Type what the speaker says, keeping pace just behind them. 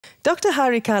Dr.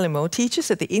 Harri Kalimo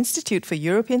teaches at the Institute for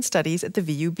European Studies at the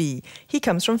VUB. He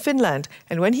comes from Finland,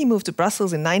 and when he moved to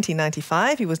Brussels in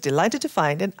 1995, he was delighted to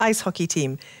find an ice hockey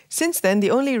team. Since then,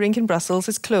 the only rink in Brussels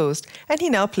is closed, and he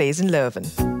now plays in Leuven.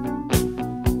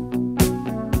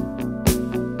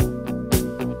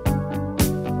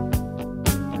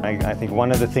 I think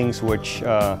one of the things which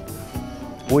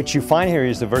you find here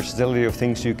is the versatility of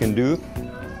things you can do.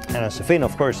 And as a Finn,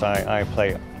 of course, I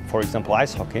play, for example,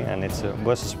 ice hockey, and it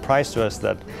was a surprise to us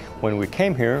that when we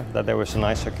came here that there was an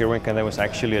ice hockey rink and there was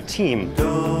actually a team.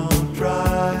 Don't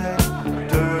try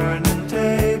turning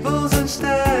tables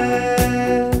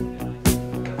instead.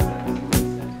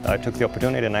 I took the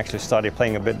opportunity and actually started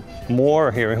playing a bit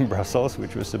more here in Brussels,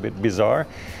 which was a bit bizarre.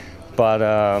 But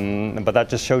that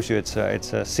just shows you it's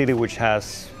a city which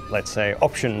has, let's say,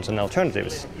 options and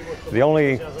alternatives. The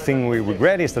only thing we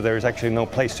regret is that there is actually no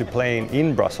place to play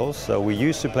in Brussels. So we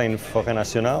used to play in Forêt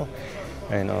Nationale,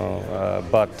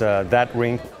 but that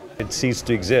rink, it ceased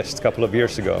to exist a couple of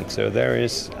years ago. So there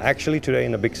is actually today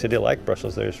in a big city like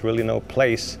Brussels, there is really no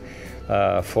place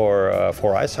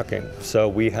for ice hockey. So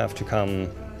we have to come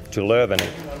to Leuven.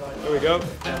 There we go.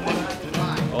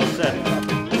 All set.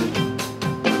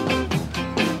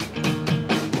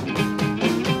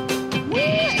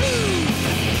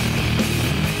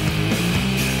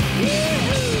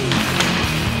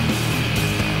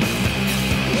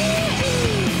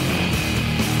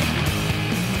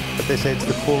 They say it's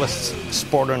the coolest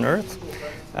sport on earth,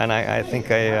 and I think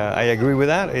I agree with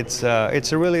that. It's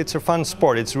a fun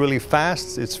sport. It's really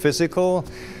fast. It's physical.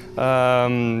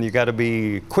 You got to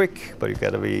be quick, but you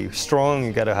got to be strong.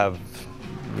 You got to have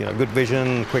good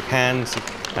vision, quick hands,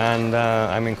 and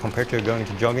I mean, compared to going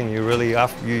to jogging, you really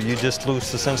you just lose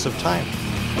the sense of time.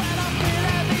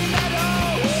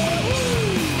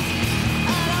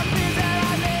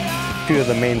 Two of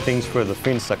the main things for the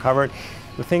Finns are covered.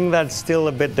 The thing that's still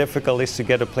a bit difficult is to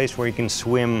get a place where you can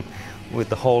swim with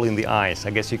the hole in the ice. I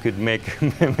guess you could make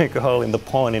a hole in the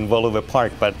pond in Leuven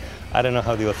Park, but I don't know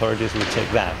how the authorities would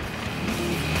take that.